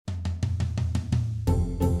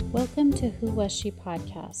Welcome to Who Was She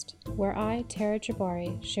podcast, where I, Tara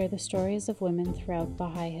Jabari, share the stories of women throughout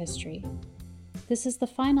Baha'i history. This is the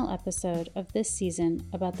final episode of this season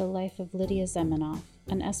about the life of Lydia Zamenhof,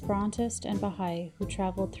 an Esperantist and Baha'i who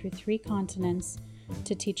traveled through 3 continents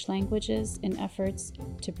to teach languages in efforts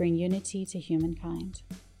to bring unity to humankind.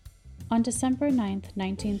 On December 9,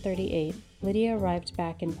 1938, Lydia arrived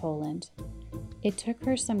back in Poland. It took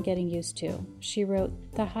her some getting used to. She wrote,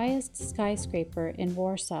 "The highest skyscraper in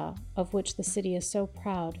Warsaw, of which the city is so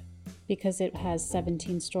proud because it has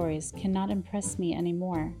 17 stories, cannot impress me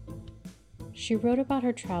anymore." She wrote about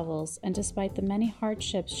her travels, and despite the many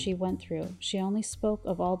hardships she went through, she only spoke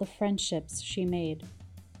of all the friendships she made.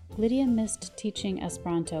 Lydia missed teaching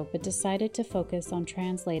Esperanto, but decided to focus on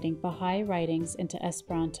translating Baha'i writings into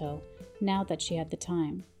Esperanto now that she had the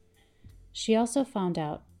time. She also found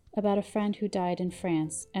out about a friend who died in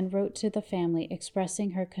France and wrote to the family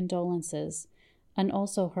expressing her condolences and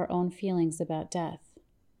also her own feelings about death.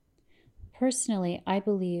 Personally, I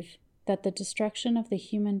believe that the destruction of the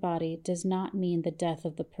human body does not mean the death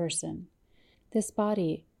of the person. This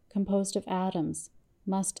body, composed of atoms,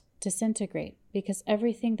 must disintegrate because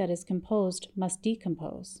everything that is composed must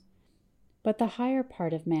decompose. But the higher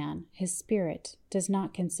part of man, his spirit, does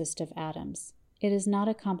not consist of atoms. It is not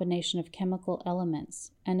a combination of chemical elements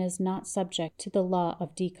and is not subject to the law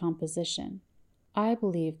of decomposition. I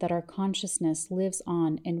believe that our consciousness lives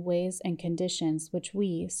on in ways and conditions which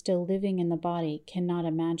we, still living in the body, cannot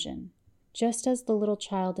imagine. Just as the little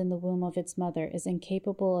child in the womb of its mother is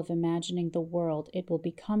incapable of imagining the world it will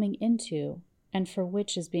be coming into and for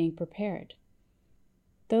which is being prepared.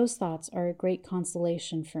 Those thoughts are a great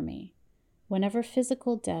consolation for me. Whenever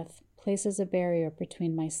physical death places a barrier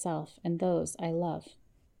between myself and those I love.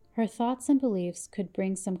 Her thoughts and beliefs could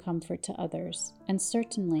bring some comfort to others, and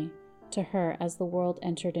certainly to her as the world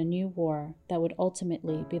entered a new war that would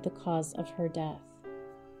ultimately be the cause of her death.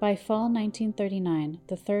 By fall 1939,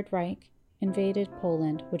 the Third Reich invaded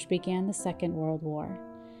Poland, which began the Second World War.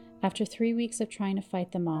 After 3 weeks of trying to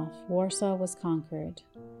fight them off, Warsaw was conquered.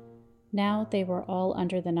 Now they were all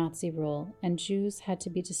under the Nazi rule, and Jews had to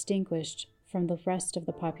be distinguished from the rest of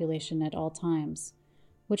the population at all times,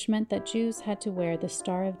 which meant that Jews had to wear the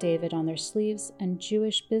Star of David on their sleeves, and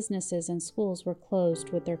Jewish businesses and schools were closed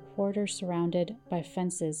with their quarters surrounded by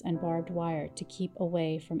fences and barbed wire to keep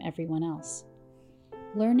away from everyone else.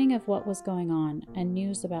 Learning of what was going on and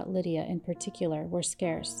news about Lydia in particular were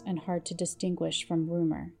scarce and hard to distinguish from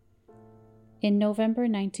rumor. In November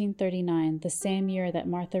 1939, the same year that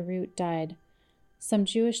Martha Root died, some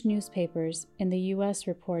Jewish newspapers in the U.S.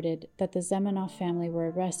 reported that the Zamenhof family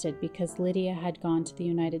were arrested because Lydia had gone to the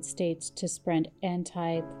United States to spread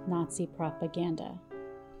anti-Nazi propaganda.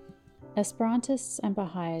 Esperantists and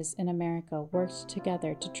Baha'is in America worked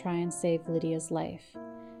together to try and save Lydia's life.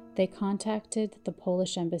 They contacted the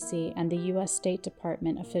Polish embassy and the U.S. State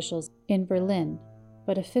Department officials in Berlin,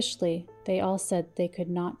 but officially they all said they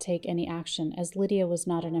could not take any action as Lydia was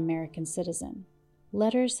not an American citizen.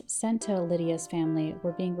 Letters sent to Lydia's family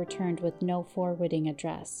were being returned with no forwarding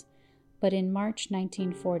address, but in March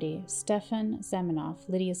 1940, Stefan Zamenhof,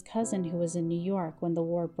 Lydia's cousin who was in New York when the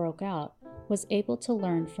war broke out, was able to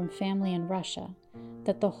learn from family in Russia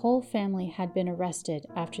that the whole family had been arrested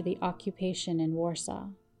after the occupation in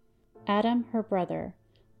Warsaw. Adam, her brother,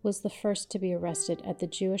 was the first to be arrested at the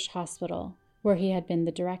Jewish hospital where he had been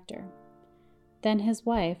the director. Then his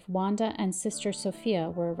wife, Wanda, and sister Sophia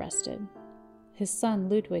were arrested. His son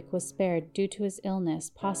Ludwig was spared due to his illness,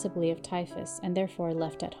 possibly of typhus, and therefore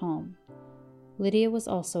left at home. Lydia was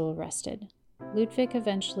also arrested. Ludwig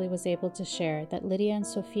eventually was able to share that Lydia and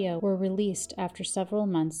Sophia were released after several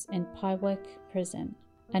months in Piwnik prison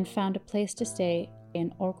and found a place to stay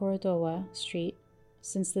in Ogorodowa Street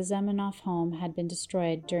since the Zamenhof home had been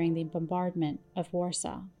destroyed during the bombardment of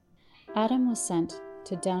Warsaw. Adam was sent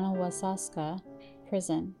to Dolnośląska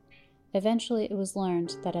prison. Eventually, it was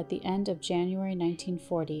learned that at the end of January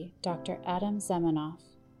 1940, Dr. Adam Zamenhof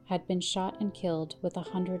had been shot and killed with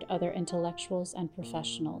 100 other intellectuals and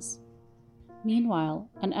professionals. Meanwhile,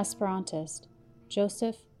 an Esperantist,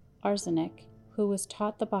 Joseph Arzenek, who was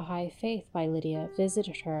taught the Baha'i faith by Lydia,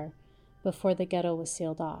 visited her before the ghetto was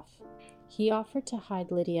sealed off. He offered to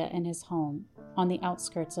hide Lydia in his home on the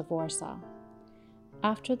outskirts of Warsaw.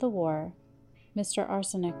 After the war, Mr.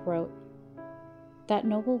 Arzenek wrote, "That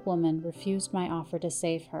noble woman refused my offer to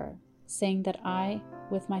save her, saying that I,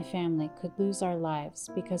 with my family, could lose our lives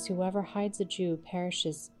because whoever hides a Jew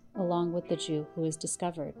perishes along with the Jew who is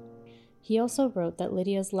discovered." He also wrote that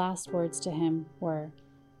Lydia's last words to him were,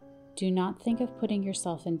 "Do not think of putting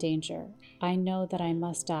yourself in danger. I know that I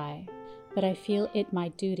must die, but I feel it my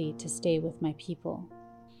duty to stay with my people."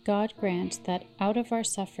 God grant that out of our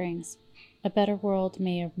sufferings, a better world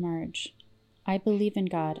may emerge. I believe in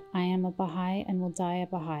God. I am a Baha'i and will die a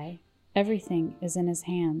Baha'i. Everything is in his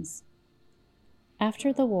hands.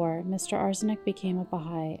 After the war, Mr. Arseneck became a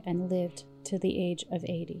Baha'i and lived to the age of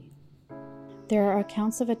 80. There are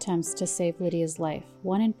accounts of attempts to save Lydia's life.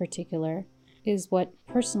 One in particular is what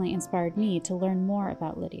personally inspired me to learn more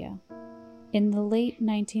about Lydia. In the late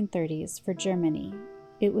 1930s, for Germany,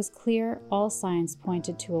 it was clear all signs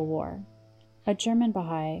pointed to a war. A German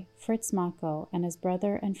Baha'i, Fritz Mako, and his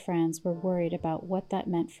brother and friends were worried about what that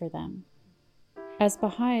meant for them. As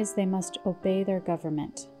Baha'is, they must obey their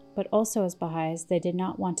government, but also as Baha'is, they did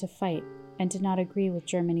not want to fight and did not agree with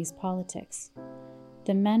Germany's politics.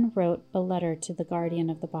 The men wrote a letter to the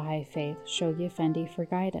guardian of the Baha'i faith, Shoghi Effendi, for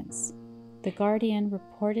guidance. The guardian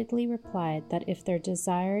reportedly replied that if their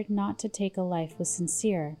desire not to take a life was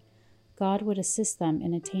sincere, God would assist them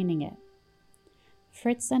in attaining it.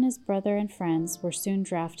 Fritz and his brother and friends were soon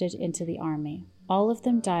drafted into the army. All of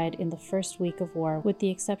them died in the first week of war, with the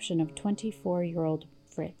exception of 24-year-old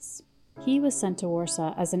Fritz. He was sent to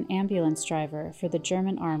Warsaw as an ambulance driver for the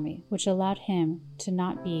German army, which allowed him to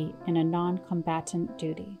not be in a non-combatant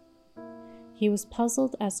duty. He was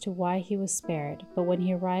puzzled as to why he was spared, but when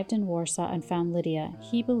he arrived in Warsaw and found Lydia,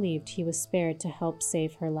 he believed he was spared to help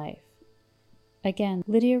save her life. Again,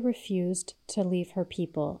 Lydia refused to leave her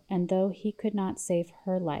people, and though he could not save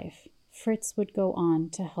her life, Fritz would go on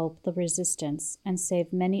to help the resistance and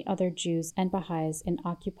save many other Jews and Baha'is in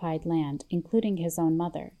occupied land, including his own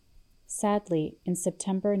mother. Sadly, in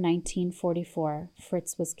September 1944,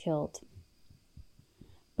 Fritz was killed.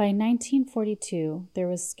 By 1942, there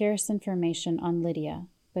was scarce information on Lydia,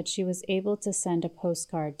 but she was able to send a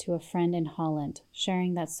postcard to a friend in Holland,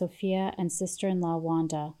 sharing that Sophia and sister-in-law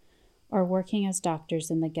Wanda are working as doctors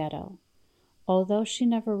in the ghetto. Although she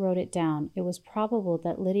never wrote it down, it was probable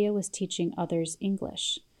that Lydia was teaching others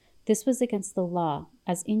English. This was against the law,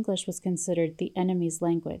 as English was considered the enemy's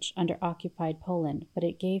language under occupied Poland, but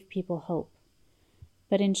it gave people hope.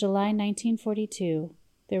 But in July 1942,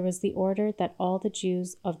 there was the order that all the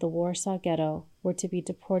Jews of the Warsaw Ghetto were to be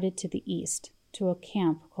deported to the east, to a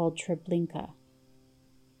camp called Treblinka.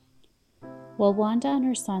 While Wanda and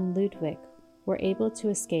her son Ludwig were able to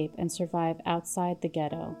escape and survive outside the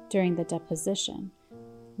ghetto during the deposition,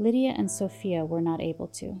 Lydia and Sophia were not able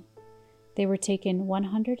to. They were taken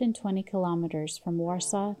 120 kilometers from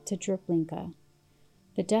Warsaw to Treblinka.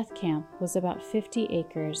 The death camp was about 50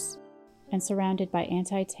 acres and surrounded by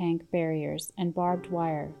anti-tank barriers and barbed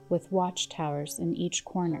wire with watchtowers in each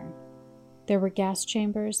corner. There were gas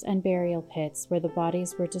chambers and burial pits where the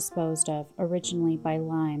bodies were disposed of, originally by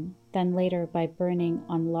lime, then later by burning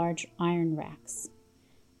on large iron racks.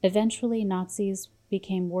 Eventually, Nazis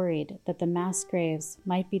became worried that the mass graves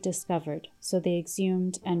might be discovered, so they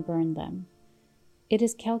exhumed and burned them. It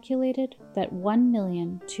is calculated that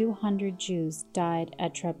 1,200,000 Jews died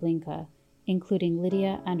at Treblinka, including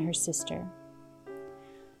Lydia and her sister.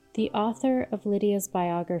 The author of Lydia's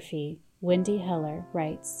biography, Wendy Heller,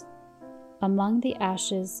 writes, "Among the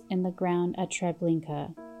ashes in the ground at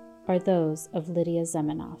Treblinka are those of Lydia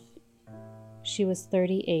Zamenhof. She was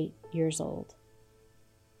 38 years old."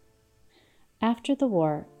 After the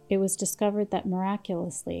war, it was discovered that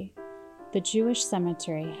miraculously, the Jewish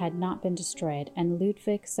cemetery had not been destroyed and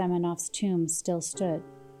Ludwig Zamenhof's tomb still stood.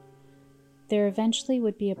 There eventually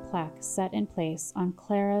would be a plaque set in place on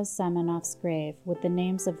Clara Zamenhof's grave with the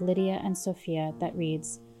names of Lydia and Sophia that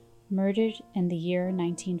reads, "Murdered in the year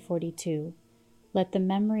 1942. Let the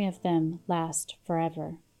memory of them last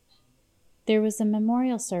forever." There was a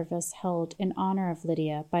memorial service held in honor of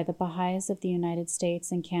Lydia by the Baha'is of the United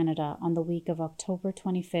States and Canada on the week of October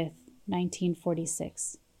 25,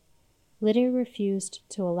 1946. Lydia refused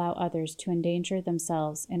to allow others to endanger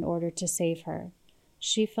themselves in order to save her.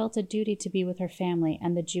 She felt a duty to be with her family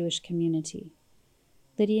and the Jewish community.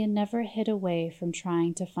 Lydia never hid away from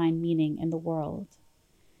trying to find meaning in the world.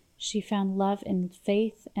 She found love in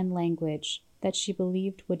faith and language that she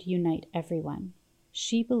believed would unite everyone.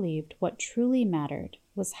 She believed what truly mattered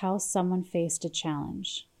was how someone faced a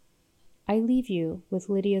challenge. I leave you with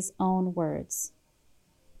Lydia's own words.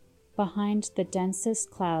 "Behind the densest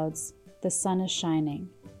clouds, the sun is shining,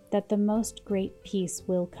 that the most great peace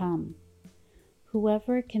will come.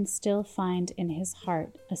 Whoever can still find in his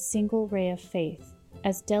heart a single ray of faith,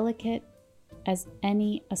 as delicate as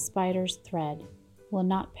any a spider's thread, will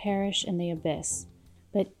not perish in the abyss.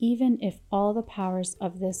 But even if all the powers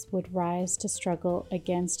of this would rise to struggle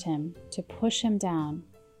against him, to push him down,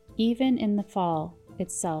 even in the fall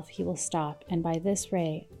itself he will stop, and by this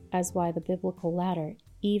ray, as by the biblical ladder,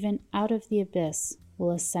 even out of the abyss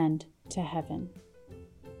will ascend to heaven."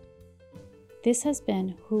 This has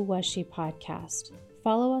been Who Was She Podcast.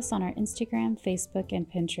 Follow us on our Instagram, Facebook, and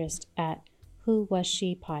Pinterest at Who Was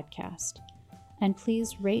She Podcast. And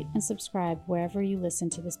please rate and subscribe wherever you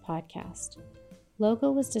listen to this podcast.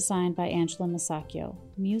 Logo was designed by Angela Masacchio.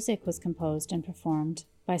 Music was composed and performed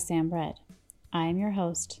by Sam Red. I am your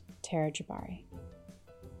host, Tara Jabari.